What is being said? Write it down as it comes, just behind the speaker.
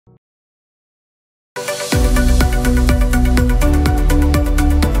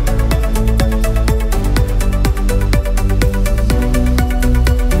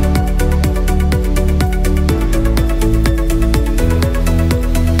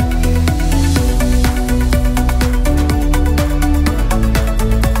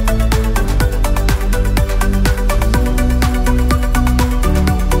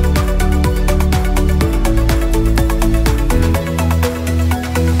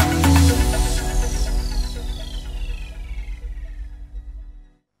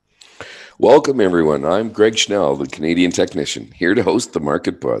Welcome, everyone. I'm Greg Schnell, the Canadian technician, here to host the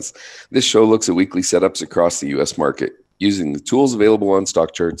Market Buzz. This show looks at weekly setups across the U.S. market. Using the tools available on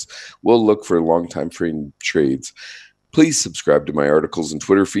stock charts, we'll look for long time frame trades. Please subscribe to my articles and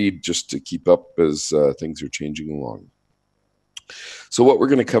Twitter feed just to keep up as things are changing along. So what we're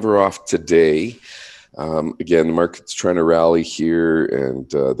going to cover off today, again, the market's trying to rally here, and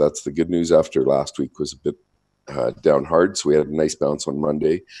that's the good news after last week was a bit down hard. So we had a nice bounce on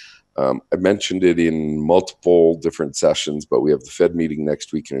Monday. I mentioned it in multiple different sessions, but we have the Fed meeting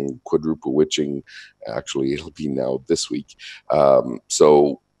next week and quadruple witching. Actually, it'll be now this week.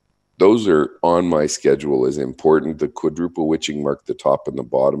 So those are on my schedule as important. The quadruple witching marked the top and the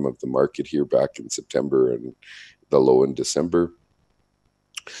bottom of the market here back in September and the low in December.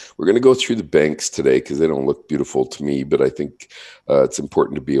 We're going to go through the banks today because they don't look beautiful to me, but I think it's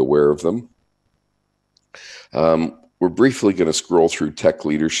important to be aware of them. We're briefly going to scroll through tech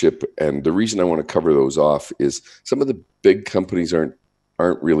leadership, and the reason I want to cover those off is some of the big companies aren't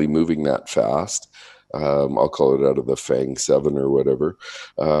really moving that fast. I'll call it out of the FANG 7 or whatever.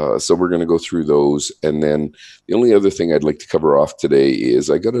 So we're going to go through those, and then the only other thing I'd like to cover off today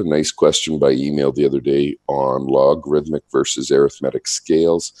is I got a nice question by email the other day on logarithmic versus arithmetic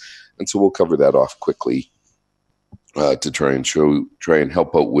scales, and so we'll cover that off quickly to try and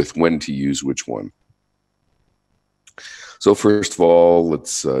help out with when to use which one. So first of all,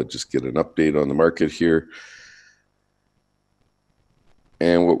 let's just get an update on the market here.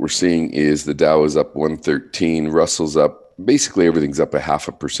 And what we're seeing is the Dow is up 113, Russell's up, basically everything's up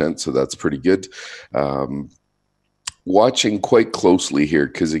 0.5%, so that's pretty good. Watching quite closely here,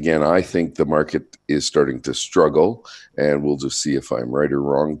 because again, I think the market is starting to struggle, and we'll just see if I'm right or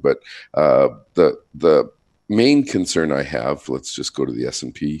wrong. But the main concern I have, let's just go to the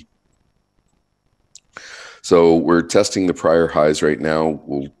S&P. So we're testing the prior highs right now.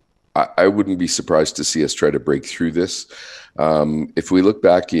 I wouldn't be surprised to see us try to break through this. If we look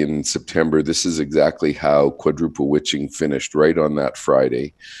back in September, this is exactly how quadruple witching finished, right on that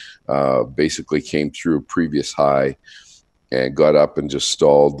Friday. Basically came through a previous high and got up and just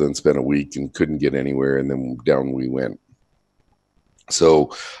stalled, then spent a week and couldn't get anywhere, and then down we went.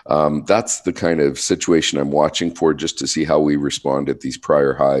 So that's the kind of situation I'm watching for, just to see how we respond at these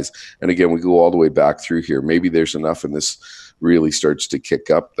prior highs. And again, we go all the way back through here. Maybe there's enough and this really starts to kick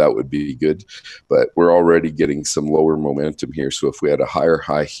up. That would be good. But we're already getting some lower momentum here. So if we had a higher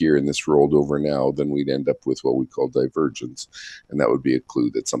high here and this rolled over now, then we'd end up with what we call divergence. And that would be a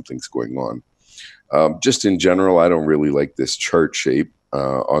clue that something's going on. Just in general, I don't really like this chart shape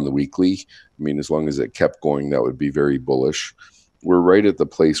on the weekly. I mean, as long as it kept going, that would be very bullish. We're right at the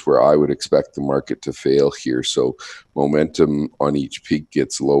place where I would expect the market to fail here. So momentum on each peak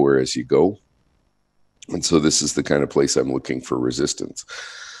gets lower as you go. And so this is the kind of place I'm looking for resistance.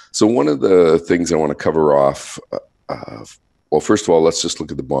 So one of the things I want to cover off, well, first of all, let's just look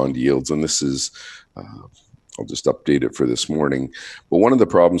at the bond yields. And this is, I'll just update it for this morning. But one of the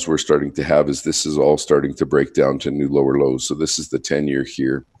problems we're starting to have is this is all starting to break down to new lower lows. So this is the 10-year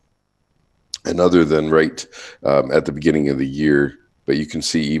here. And other than right at the beginning of the year, but you can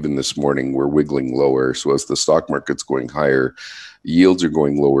see even this morning we're wiggling lower. So as the stock market's going higher, yields are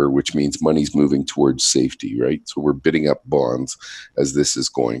going lower, which means money's moving towards safety, right? So we're bidding up bonds as this is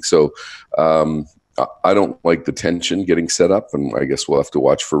going. So I don't like the tension getting set up, and I guess we'll have to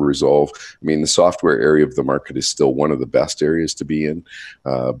watch for resolve. I mean, the software area of the market is still one of the best areas to be in,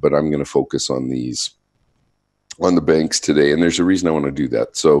 but I'm going to focus on the banks today, and there's a reason I want to do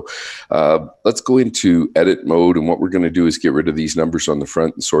that. So let's go into edit mode, and what we're going to do is get rid of these numbers on the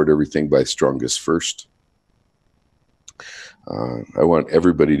front and sort everything by strongest first. I want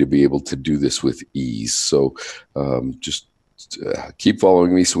everybody to be able to do this with ease, so just keep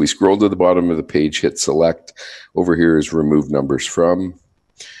following me. So we scroll to the bottom of the page, hit select. Over here is remove numbers from,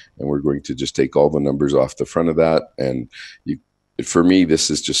 and we're going to just take all the numbers off the front of that. And for me,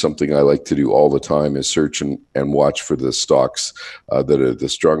 this is just something I like to do all the time, is search and watch for the stocks that are the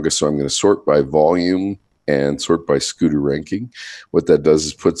strongest. So I'm going to sort by volume and sort by scooter ranking. What that does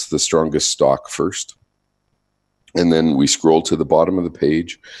is puts the strongest stock first. And then we scroll to the bottom of the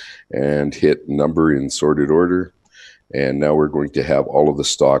page and hit number in sorted order. And now we're going to have all of the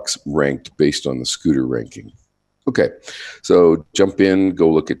stocks ranked based on the scooter ranking. Okay, so jump in, go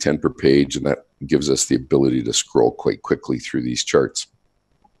look at 10 per page, and that gives us the ability to scroll quite quickly through these charts.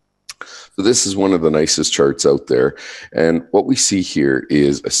 So this is one of the nicest charts out there. And what we see here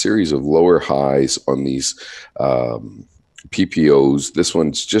is a series of lower highs on these PPOs. This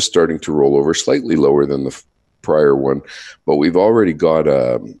one's just starting to roll over, slightly lower than the prior one, but we've already got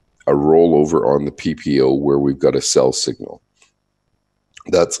a rollover on the PPO where we've got a sell signal.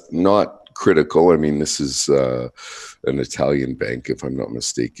 That's not critical. I mean, this is an Italian bank, if I'm not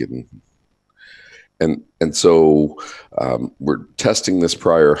mistaken. And so we're testing this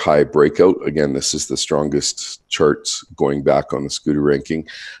prior high breakout. Again, this is the strongest charts going back on the Scooter ranking.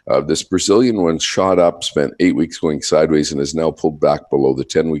 This Brazilian one shot up, spent 8 weeks going sideways, and has now pulled back below the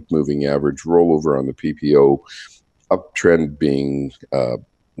 10-week moving average. Rollover on the PPO, uptrend being,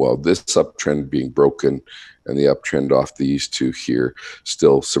 this uptrend being broken, and the uptrend off these two here,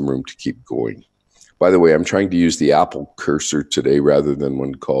 still some room to keep going. By the way, I'm trying to use the Apple cursor today rather than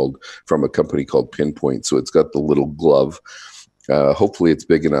one from a company called Pinpoint. So it's got the little glove. Hopefully it's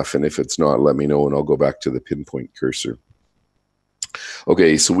big enough. And if it's not, let me know and I'll go back to the Pinpoint cursor.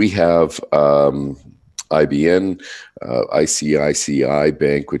 Okay, so we have IBN, ICICI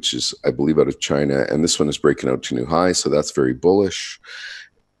Bank, which is, I believe, out of China. And this one is breaking out to new highs. So that's very bullish.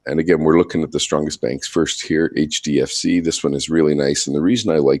 And again, we're looking at the strongest banks first here, HDFC. This one is really nice. And the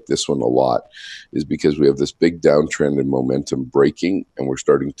reason I like this one a lot is because we have this big downtrend and momentum breaking, and we're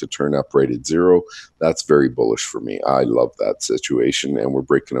starting to turn up right at zero. That's very bullish for me. I love that situation. And we're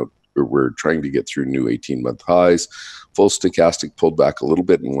breaking out, or we're trying to get through new 18-month highs. Full stochastic pulled back a little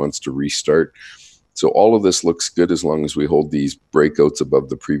bit and wants to restart. So all of this looks good as long as we hold these breakouts above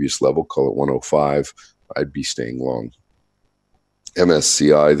the previous level, call it 105. I'd be staying long.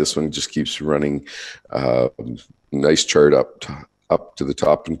 MSCI, this one just keeps running. Nice chart up to the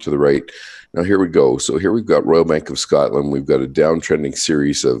top and to the right. Now here we go. So here we've got Royal Bank of Scotland. We've got a downtrending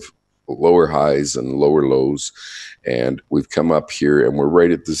series of lower highs and lower lows. And we've come up here and we're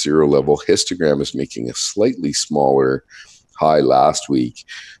right at the zero level. Histogram is making a slightly smaller high last week.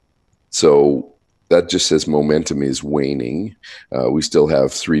 So that just says momentum is waning. We still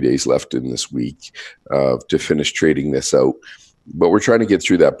have 3 days left in this week to finish trading this out. But we're trying to get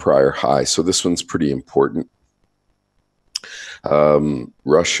through that prior high. So this one's pretty important.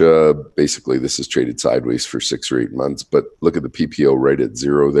 Russia, basically, this is traded sideways for 6 or 8 months. But look at the PPO right at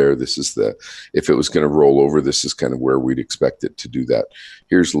zero there. This is if it was going to roll over, this is kind of where we'd expect it to do that.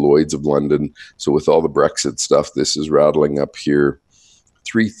 Here's Lloyd's of London. So with all the Brexit stuff, this is rattling up here.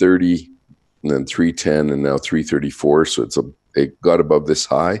 330 and then 310 and now 334. So it got above this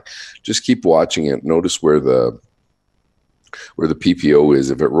high. Just keep watching it. Notice where the PPO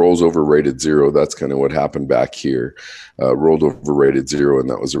is. If it rolls over right at zero, that's kind of what happened back here. Rolled over right at zero, and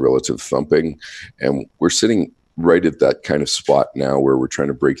that was a relative thumping. And we're sitting right at that kind of spot now where we're trying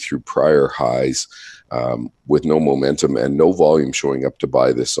to break through prior highs with no momentum and no volume showing up to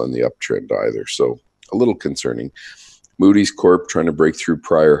buy this on the uptrend either. So a little concerning. Moody's Corp trying to break through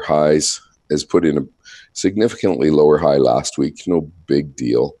prior highs has put in a significantly lower high last week. No big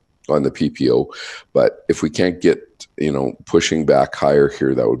deal on the PPO. But if we can't get pushing back higher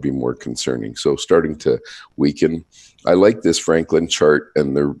here, that would be more concerning. So starting to weaken. I like this Franklin chart,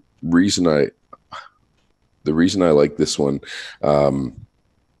 and the reason I like this one,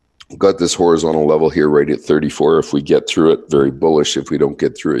 got this horizontal level here right at 34. If we get through it, very bullish. If we don't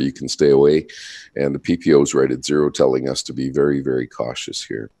get through it, you can stay away. And the PPO is right at zero, telling us to be very, very cautious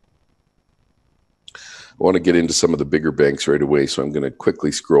here. I want to get into some of the bigger banks right away, so I'm going to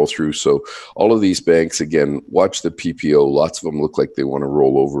quickly scroll through. So all of these banks, again, watch the PPO. Lots of them look like they want to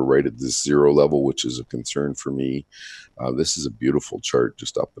roll over right at this zero level, which is a concern for me. This is a beautiful chart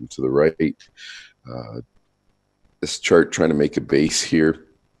just up and to the right. This chart trying to make a base here.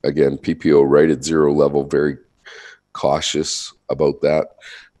 Again, PPO right at zero level, very cautious about that.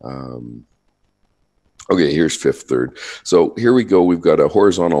 Okay, here's Fifth Third. So here we go. We've got a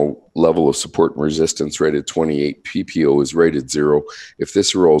horizontal level of support and resistance right at 28. PPO is right at zero. If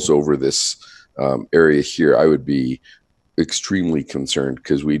this rolls over this area here, I would be extremely concerned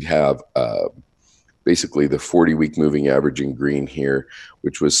because we'd have basically the 40-week moving average in green here,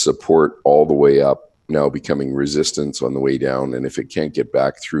 which was support all the way up, now becoming resistance on the way down. And if it can't get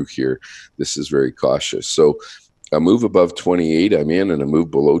back through here, this is very cautious. So a move above 28, I'm in, and a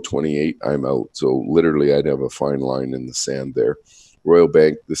move below 28, I'm out. So literally, I'd have a fine line in the sand there. Royal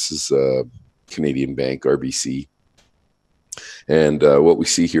Bank, this is a Canadian bank, RBC. And what we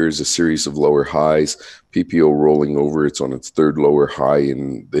see here is a series of lower highs. PPO rolling over. It's on its third lower high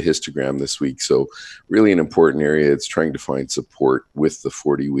in the histogram this week. So really an important area. It's trying to find support with the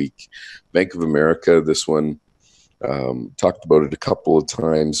 40-week. Bank of America, this one, talked about it a couple of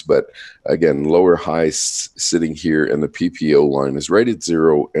times, but again, lower highs sitting here, and the PPO line is right at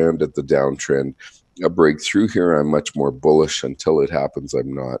zero and at the downtrend. A breakthrough here, I'm much more bullish. Until it happens,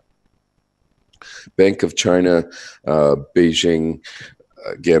 I'm not. Bank of China, Beijing,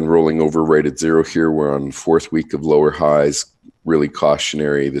 again, rolling over right at zero here. We're on 4th week of lower highs, really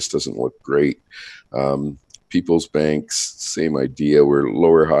cautionary. This doesn't look great. People's Banks, same idea. We're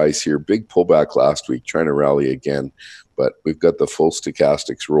lower highs here. Big pullback last week, trying to rally again. But we've got the full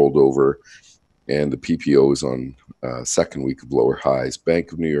stochastics rolled over, and the PPO is on second week of lower highs.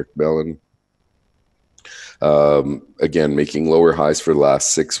 Bank of New York Mellon, again, making lower highs for the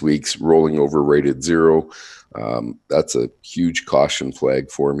last 6 weeks, rolling over right at zero. That's a huge caution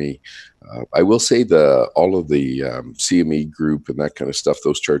flag for me. I will say all of the CME group and that kind of stuff,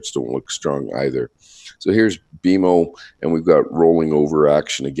 those charts don't look strong either. So here's BMO, and we've got rolling over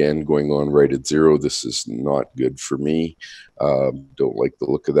action again going on right at zero. This is not good for me. Don't like the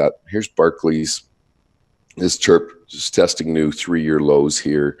look of that. Here's Barclays. This chart just testing new 3-year lows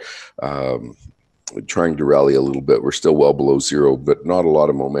here. Trying to rally a little bit. We're still well below zero, but not a lot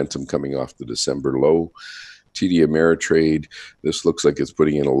of momentum coming off the December low. TD Ameritrade, this looks like it's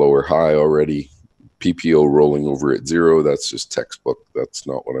putting in a lower high already. PPO rolling over at zero. That's just textbook. That's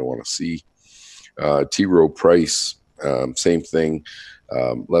not what I want to see. T. Rowe Price, same thing.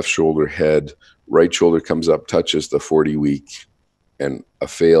 Left shoulder head, right shoulder comes up, touches the 40-week, and a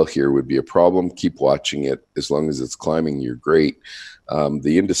fail here would be a problem. Keep watching it. As long as it's climbing, you're great.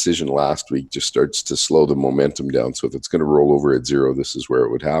 The indecision last week just starts to slow the momentum down. So if it's going to roll over at zero, this is where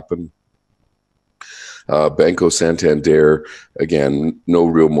it would happen. Banco Santander, again, no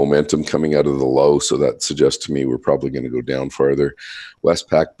real momentum coming out of the low, so that suggests to me we're probably going to go down farther.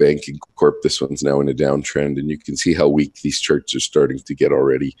 Westpac Banking Corp, this one's now in a downtrend, and you can see how weak these charts are starting to get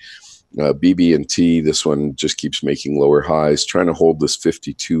already. BB&T, this one just keeps making lower highs, trying to hold this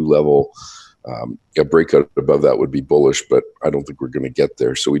 52 level. A breakout above that would be bullish, but I don't think we're going to get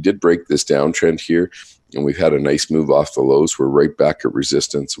there. So we did break this downtrend here, and we've had a nice move off the lows. We're right back at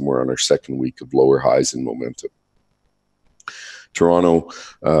resistance, and we're on our second week of lower highs in momentum. Toronto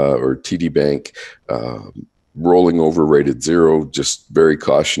or TD Bank rolling over right at zero, just very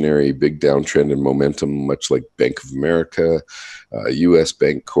cautionary, big downtrend in momentum, much like Bank of America. US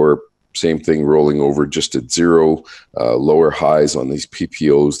Bank Corp, same thing, rolling over just at zero, lower highs on these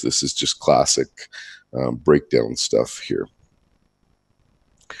PPOs. This is just classic breakdown stuff here.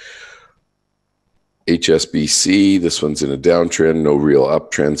 HSBC, this one's in a downtrend, no real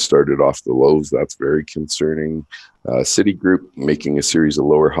uptrend, started off the lows. That's very concerning. Citigroup making a series of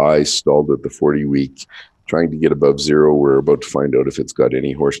lower highs, stalled at the 40-week, trying to get above zero. We're about to find out if it's got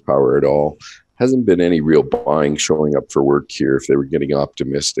any horsepower at all. Hasn't been any real buying showing up for work here if they were getting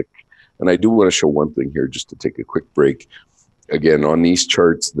optimistic. And I do want to show one thing here just to take a quick break. Again, on these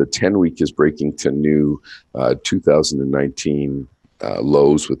charts, the 10-week is breaking to new 2019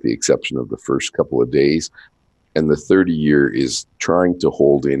 lows with the exception of the first couple of days. And the 30-year is trying to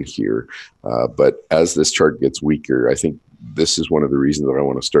hold in here. But as this chart gets weaker, I think this is one of the reasons that I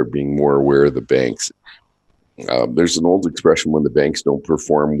want to start being more aware of the banks. There's an old expression, when the banks don't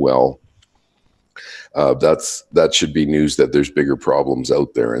perform well, that should be news that there's bigger problems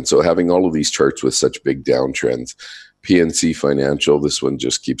out there. And so having all of these charts with such big downtrends, PNC Financial, this one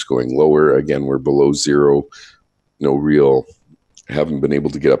just keeps going lower. Again, we're below zero. No real, haven't been able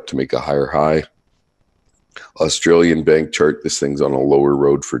to get up to make a higher high. Australian bank chart, this thing's on a lower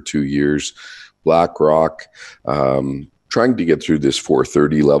road for 2 years. BlackRock, trying to get through this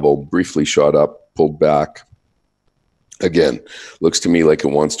 430 level, briefly shot up, pulled back. Again, looks to me like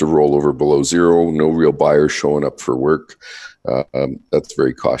it wants to roll over below zero. No real buyers showing up for work. That's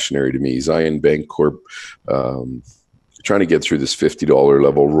very cautionary to me. Zion Bank Corp, trying to get through this $50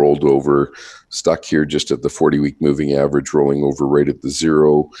 level, rolled over, stuck here just at the 40-week moving average, rolling over right at the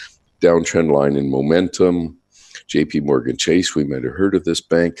zero. Downtrend line in momentum. JP Morgan Chase, we might have heard of this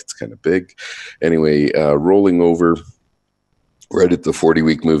bank. It's kind of big. Anyway, rolling over right at the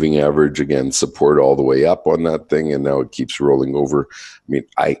 40-week moving average. Again, support all the way up on that thing, and now it keeps rolling over. I mean,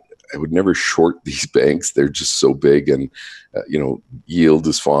 I would never short these banks. They're just so big, and yield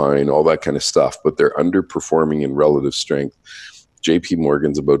is fine, all that kind of stuff, but they're underperforming in relative strength. JP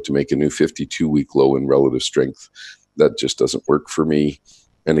Morgan's about to make a new 52-week low in relative strength. That just doesn't work for me.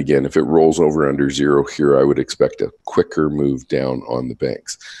 And again, if it rolls over under zero here, I would expect a quicker move down on the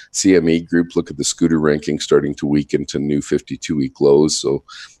banks. CME Group, look at the scooter ranking starting to weaken to new 52-week lows. So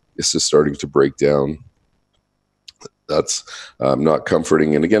this is starting to break down. That's not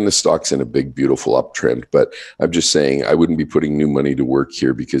comforting. And again, the stock's in a big, beautiful uptrend. But I'm just saying I wouldn't be putting new money to work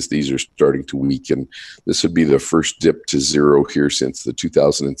here because these are starting to weaken. This would be the first dip to zero here since the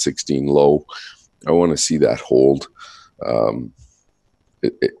 2016 low. I want to see that hold.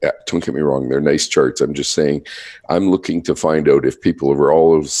 Don't get me wrong, they're nice charts. I'm just saying I'm looking to find out if people are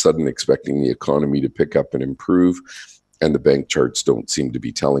all of a sudden expecting the economy to pick up and improve, and the bank charts don't seem to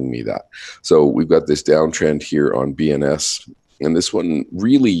be telling me that. So we've got this downtrend here on BNS. And this one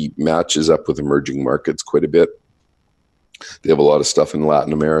really matches up with emerging markets quite a bit. They have a lot of stuff in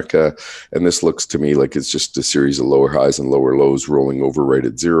Latin America, and this looks to me like it's just a series of lower highs and lower lows rolling over right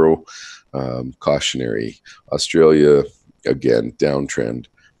at zero. Cautionary. Australia, again, downtrend.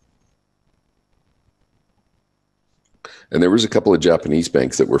 And there was a couple of Japanese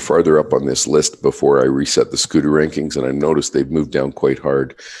banks that were farther up on this list before I reset the scooter rankings, and I noticed they've moved down quite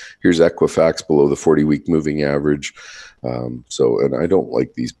hard. Here's Equifax below the 40-week moving average. And I don't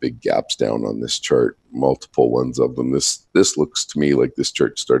like these big gaps down on this chart, multiple ones of them. This looks to me like this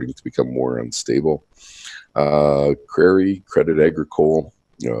chart's starting to become more unstable. Crary, Credit Agricole,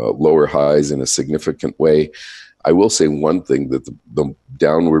 lower highs in a significant way. I will say one thing, that the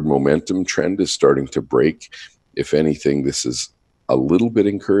downward momentum trend is starting to break. If anything, this is a little bit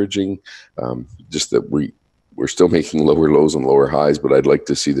encouraging, just that we're still making lower lows and lower highs, but I'd like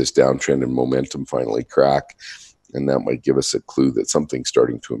to see this downtrend and momentum finally crack, and that might give us a clue that something's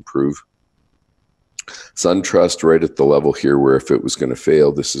starting to improve. SunTrust right at the level here where if it was going to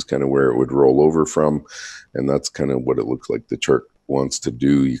fail, this is kind of where it would roll over from, and that's kind of what it looks like the chart wants to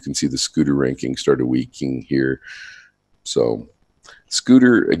do. You can see the scooter ranking started weakening here. So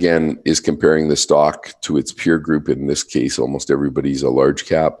Scooter, again, is comparing the stock to its peer group. In this case, almost everybody's a large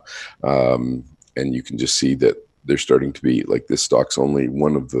cap. And you can just see that they're starting to be, like, this stock's only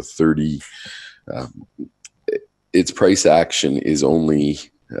one of the 30. Its price action is only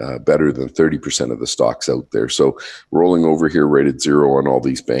better than 30% of the stocks out there. So rolling over here right at zero on all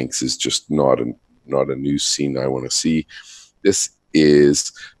these banks is just not a news scene I want to see. This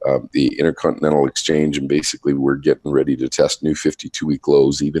is the Intercontinental Exchange, and basically we're getting ready to test new 52-week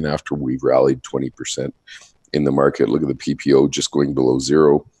lows even after we've rallied 20% in the market. Look at the PPO just going below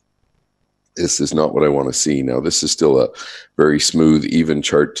zero. This is not what I want to see. Now, this is still a very smooth, even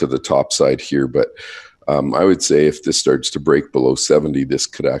chart to the top side here, but I would say if this starts to break below 70, this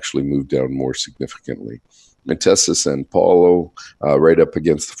could actually move down more significantly. Intesa Sanpaolo, right up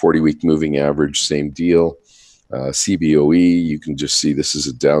against the 40-week moving average, same deal. CBOE, you can just see this is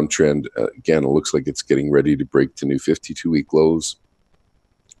a downtrend. Again, it looks like it's getting ready to break to new 52-week lows.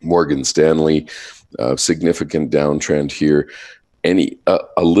 Morgan Stanley, significant downtrend here.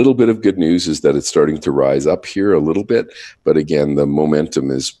 A little bit of good news is that it's starting to rise up here a little bit, but again, the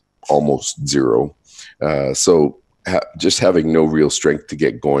momentum is almost zero. Just having no real strength to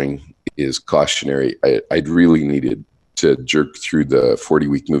get going is cautionary. I'd really needed to jerk through the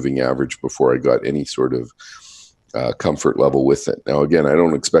 40-week moving average before I got any sort of comfort level with it. Now, again, I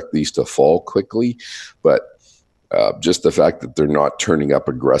don't expect these to fall quickly, but just the fact that they're not turning up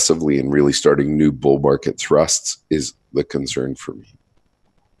aggressively and really starting new bull market thrusts is the concern for me.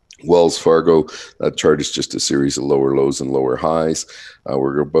 Wells Fargo, that chart is just a series of lower lows and lower highs.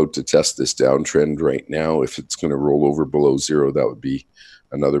 We're about to test this downtrend right now. If it's going to roll over below zero, that would be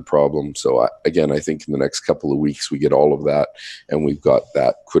another problem. So again, I think in the next couple of weeks, we get all of that. And we've got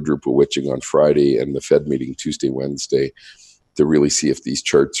that quadruple witching on Friday and the Fed meeting Tuesday, Wednesday to really see if these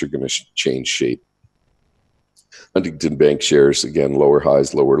charts are going to change shape. Huntington Bank shares, again, lower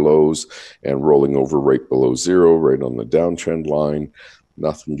highs, lower lows, and rolling over right below zero, right on the downtrend line.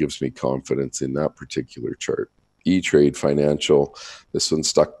 Nothing gives me confidence in that particular chart. E-Trade Financial, this one's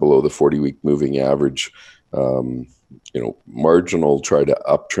stuck below the 40-week moving average. Marginal try to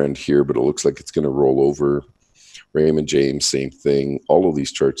uptrend here, but it looks like it's going to roll over. Raymond James, same thing. All of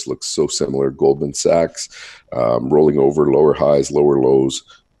these charts look so similar. Goldman Sachs, rolling over, lower highs, lower lows.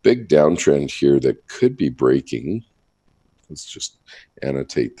 Big downtrend here that could be breaking. Let's just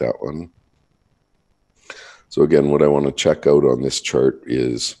annotate that one. So again, what I want to check out on this chart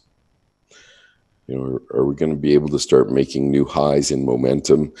is, are we going to be able to start making new highs in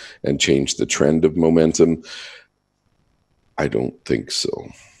momentum and change the trend of momentum? I don't think so.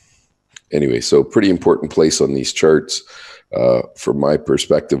 Anyway, so pretty important place on these charts from my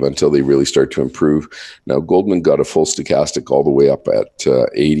perspective until they really start to improve. Now, Goldman got a full stochastic all the way up at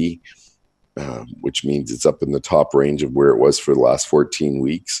 80, which means it's up in the top range of where it was for the last 14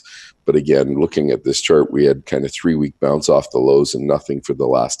 weeks. But again, looking at this chart, we had kind of 3-week bounce off the lows and nothing for the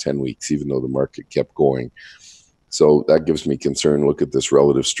last 10 weeks, even though the market kept going. So that gives me concern. Look at this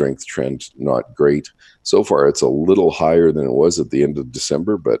relative strength trend, not great. So far, it's a little higher than it was at the end of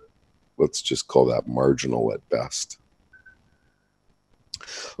December, but let's just call that marginal at best.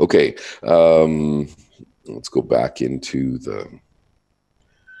 Okay, let's go back into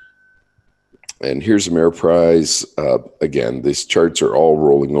and here's Ameriprise. Again, these charts are all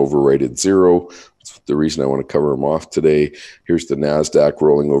rolling over right at zero. That's the reason I want to cover them off today. Here's the NASDAQ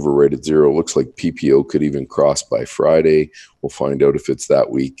rolling over right at zero. Looks like PPO could even cross by Friday. We'll find out if it's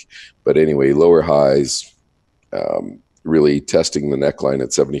that week. But anyway, lower highs, really testing the neckline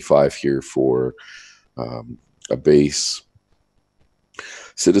at 75 here for a base.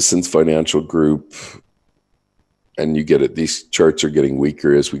 Citizens Financial Group, and you get it. These charts are getting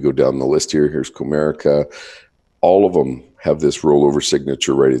weaker as we go down the list here. Here's Comerica. All of them have this rollover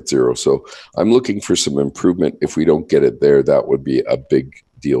signature right at 0. So I'm looking for some improvement. If we don't get it there, that would be a big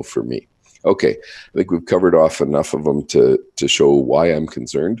deal for me. Okay, I think we've covered off enough of them to show why I'm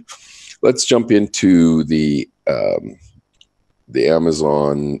concerned. Let's jump into the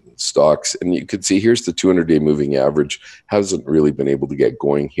Amazon stocks. And you can see here's the 200-day moving average. Hasn't really been able to get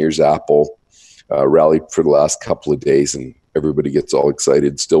going. Here's Apple. Rallied for the last couple of days, and everybody gets all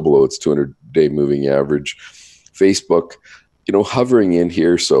excited. Still below its 200-day moving average. Facebook, hovering in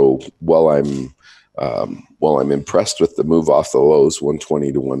here. So while I'm impressed with the move off the lows,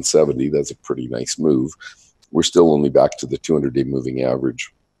 120 to 170, that's a pretty nice move. We're still only back to the 200-day moving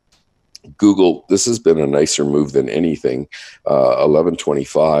average. Google, this has been a nicer move than anything.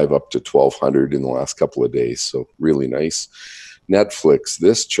 1125 up to 1200 in the last couple of days. So really nice. Netflix,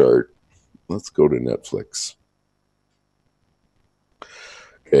 this chart. Let's go to Netflix.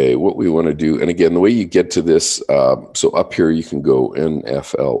 Okay, what we want to do, and again, the way you get to this, so up here you can go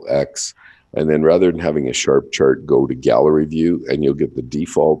NFLX, and then rather than having a sharp chart, go to gallery view, and you'll get the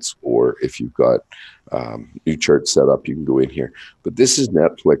defaults, or if you've got new chart set up, you can go in here. But this is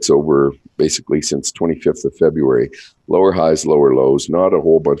Netflix over basically since 25th of February. Lower highs, lower lows, not a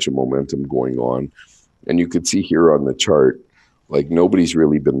whole bunch of momentum going on. And you could see here on the chart, like nobody's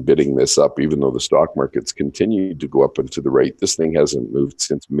really been bidding this up, even though the stock market's continued to go up and to the right. This thing hasn't moved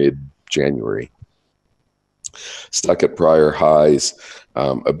since mid-January. Stuck at prior highs,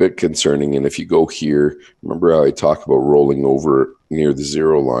 a bit concerning. And if you go here, remember how I talked about rolling over near the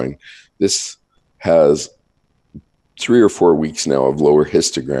 0 line? This has 3 or 4 weeks now of lower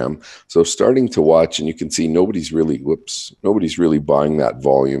histogram. So starting to watch, and you can see nobody's really buying that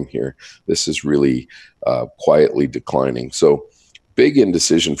volume here. This is really quietly declining. So big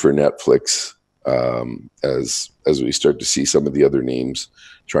indecision for Netflix as we start to see some of the other names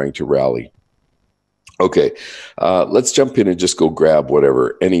trying to rally. Okay, let's jump in and just go grab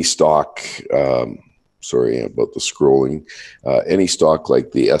whatever, any stock, sorry about the scrolling, any stock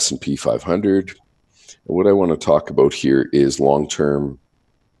like the S&P 500. And what I want to talk about here is long-term,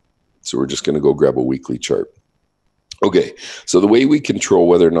 so we're just going to go grab a weekly chart. Okay, so the way we control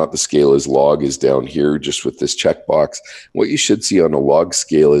whether or not the scale is log is down here, just with this checkbox. What you should see on a log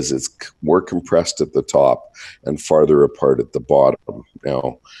scale is it's more compressed at the top and farther apart at the bottom.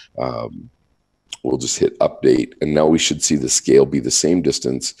 Now, we'll just hit update, and now we should see the scale be the same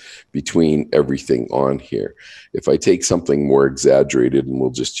distance between everything on here. If I take something more exaggerated, and we'll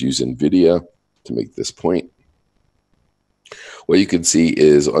just use NVIDIA to make this point, what you can see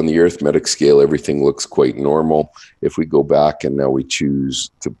is on the arithmetic scale, everything looks quite normal. If we go back and now we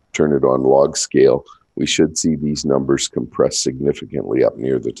choose to turn it on log scale, we should see these numbers compress significantly up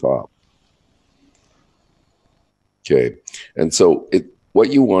near the top. Okay, and so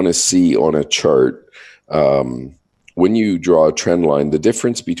what you want to see on a chart, when you draw a trend line, the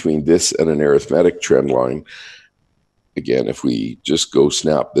difference between this and an arithmetic trend line, again, if we just go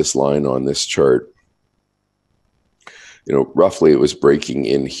snap this line on this chart, roughly it was breaking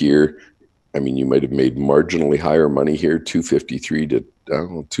in here. I mean, you might have made marginally higher money here. 253 to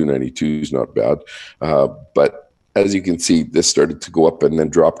 292 is not bad. But as you can see, this started to go up and then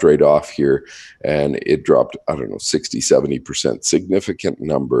dropped right off here. And it dropped, 60, 70%, significant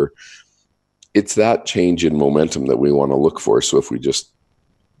number. It's that change in momentum that we want to look for. So if we just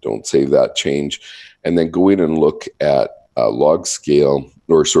don't save that change and then go in and look at log scale,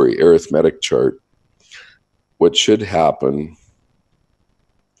 arithmetic chart, what should happen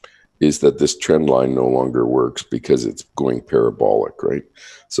is that this trend line no longer works because it's going parabolic, right?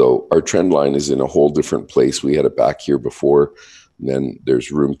 So our trend line is in a whole different place. We had it back here before, and then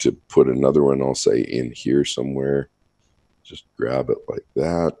there's room to put another one, I'll say, in here somewhere. Just grab it like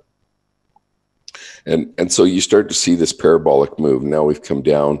that. And so you start to see this parabolic move. Now we've come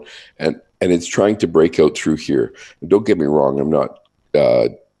down, and it's trying to break out through here. And don't get me wrong, I'm not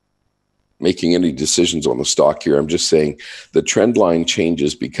making any decisions on the stock here. I'm just saying the trend line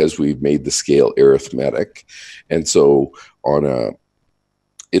changes because we've made the scale arithmetic. And so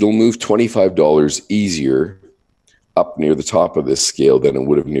it'll move $25 easier up near the top of this scale than it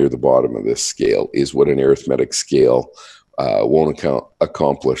would have near the bottom of this scale, is what an arithmetic scale won't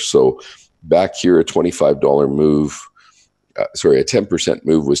accomplish. So back here, a $25 move, a 10%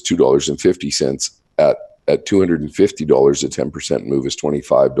 move was $2.50. At $250, a 10% move is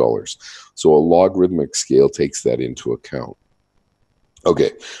 $25. So a logarithmic scale takes that into account.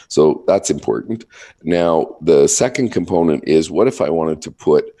 Okay, so that's important. Now, the second component is, what if I wanted to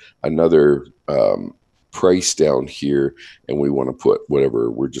put another price down here, and we want to put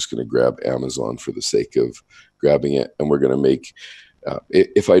whatever, we're just going to grab Amazon for the sake of grabbing it, and we're going to make,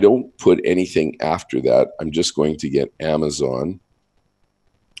 if I don't put anything after that, I'm just going to get Amazon,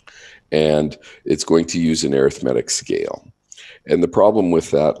 and it's going to use an arithmetic scale. And the problem with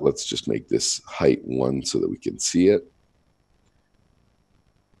that, let's just make this height 1 so that we can see it.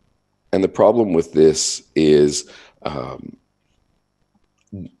 And the problem with this is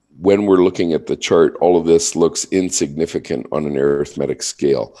when we're looking at the chart, all of this looks insignificant on an arithmetic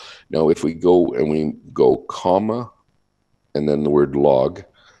scale. Now, if we go and we go comma and then the word log,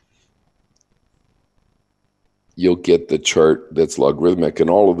 you'll get the chart that's logarithmic. And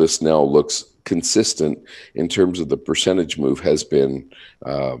all of this now looks consistent in terms of the percentage move has been,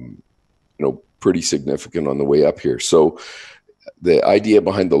 pretty significant on the way up here. So the idea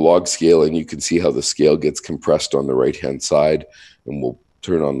behind the log scale, and you can see how the scale gets compressed on the right-hand side, and we'll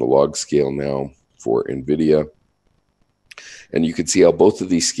turn on the log scale now for NVIDIA. And you can see how both of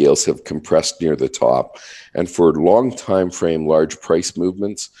these scales have compressed near the top. And for long time frame, large price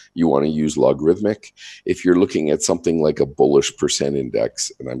movements, you want to use logarithmic. If you're looking at something like a bullish percent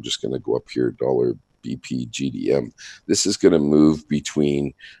index, and I'm just going to go up here, dollar BP GDM, this is going to move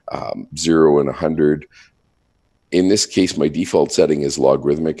between 0 and 100. In this case, my default setting is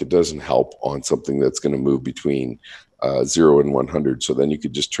logarithmic. It doesn't help on something that's going to move between 0 and 100. So then you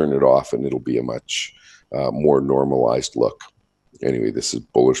could just turn it off and it'll be a much more normalized look. Anyway, this is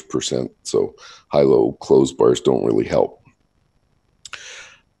bullish percent, so high-low close bars don't really help.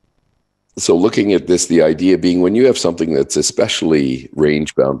 So looking at this, the idea being when you have something that's especially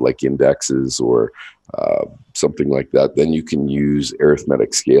range-bound like indexes or something like that, then you can use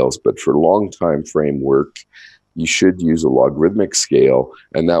arithmetic scales. But for long time frame work, you should use a logarithmic scale,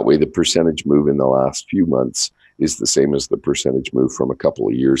 and that way the percentage move in the last few months is the same as the percentage move from a couple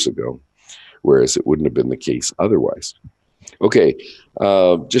of years ago, whereas it wouldn't have been the case otherwise. Okay,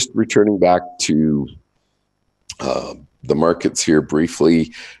 just returning back to the markets here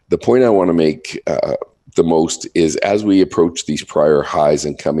briefly, the point I want to make the most is as we approach these prior highs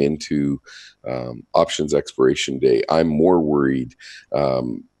and come into options expiration day, I'm more worried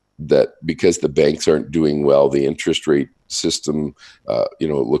that because the banks aren't doing well, the interest rate system, it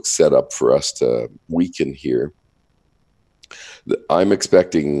looks set up for us to weaken here. I'm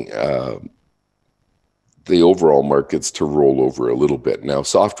expecting the overall markets to roll over a little bit. Now,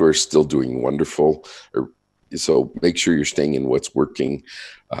 software is still doing wonderful, so make sure you're staying in what's working.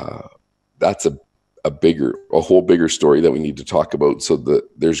 That's a whole bigger story that we need to talk about. So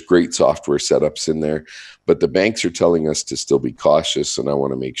there's great software setups in there, but the banks are telling us to still be cautious, and I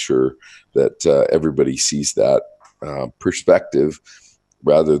want to make sure that everybody sees that perspective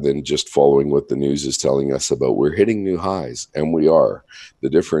rather than just following what the news is telling us about we're hitting new highs, and we are.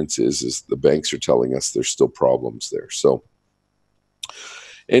 The difference is the banks are telling us there's still problems there. So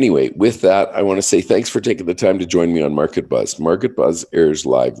anyway, with that, I want to say thanks for taking the time to join me on Market Buzz. Market Buzz airs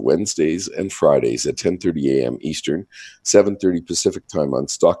live Wednesdays and Fridays at 10:30 a.m. Eastern, 7:30 Pacific time on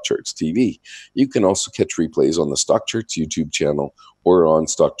Stock Charts TV. You can also catch replays on the Stock Charts YouTube channel or on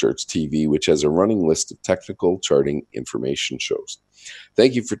Stock Charts TV, which has a running list of technical charting information shows.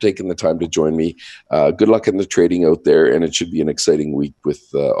 Thank you for taking the time to join me. Good luck in the trading out there, and it should be an exciting week with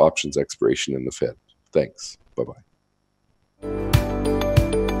options expiration in the Fed. Thanks. Bye-bye.